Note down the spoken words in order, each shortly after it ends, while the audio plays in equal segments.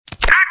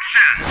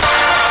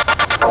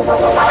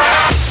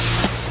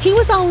He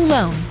was all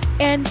alone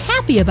and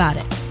happy about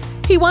it.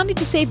 He wanted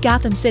to save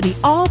Gotham City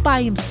all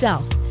by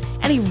himself,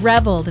 and he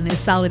reveled in his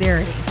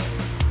solidarity.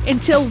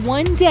 Until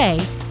one day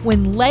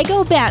when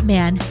Lego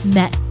Batman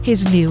met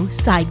his new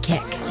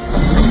sidekick.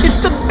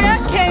 It's the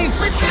Batcave!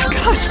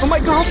 Oh my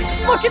gosh,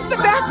 look, it's the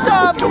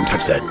Bat-Sub! Don't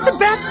touch that. The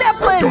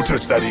Bat-Zeppelin! Don't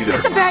touch that either.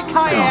 It's the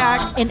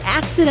Bat-Kayak! An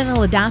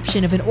accidental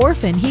adoption of an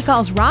orphan he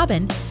calls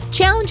Robin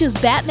challenges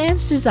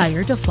Batman's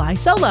desire to fly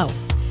solo.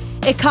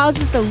 It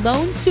causes the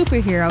lone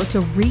superhero to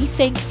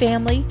rethink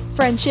family,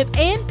 friendship,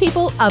 and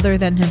people other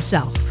than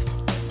himself.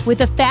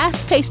 With a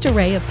fast-paced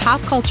array of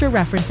pop culture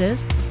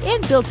references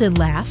and built-in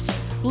laughs,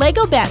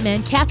 Lego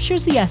Batman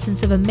captures the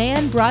essence of a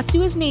man brought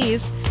to his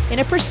knees in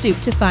a pursuit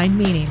to find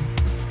meaning.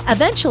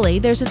 Eventually,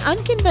 there's an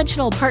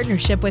unconventional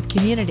partnership with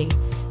Community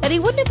that he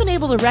wouldn't have been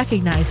able to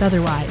recognize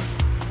otherwise.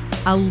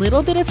 A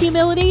little bit of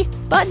humility,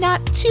 but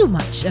not too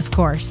much, of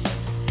course.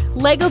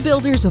 Lego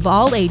builders of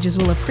all ages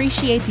will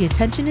appreciate the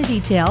attention to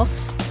detail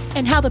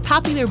and how the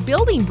popular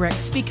building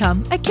bricks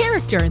become a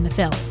character in the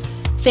film.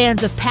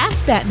 Fans of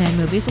past Batman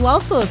movies will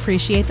also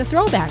appreciate the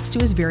throwbacks to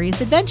his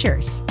various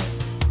adventures.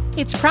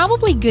 It's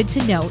probably good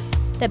to note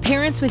that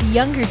parents with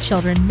younger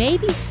children may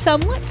be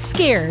somewhat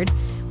scared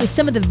with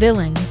some of the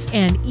villains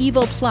and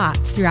evil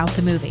plots throughout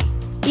the movie.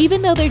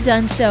 Even though they're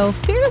done so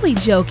fairly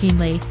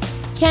jokingly,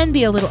 can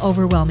be a little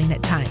overwhelming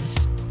at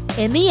times.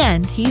 In the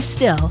end, he's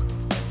still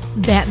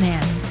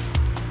Batman.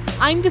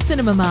 I'm the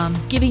Cinema Mom,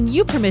 giving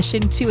you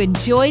permission to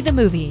enjoy the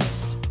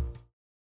movies.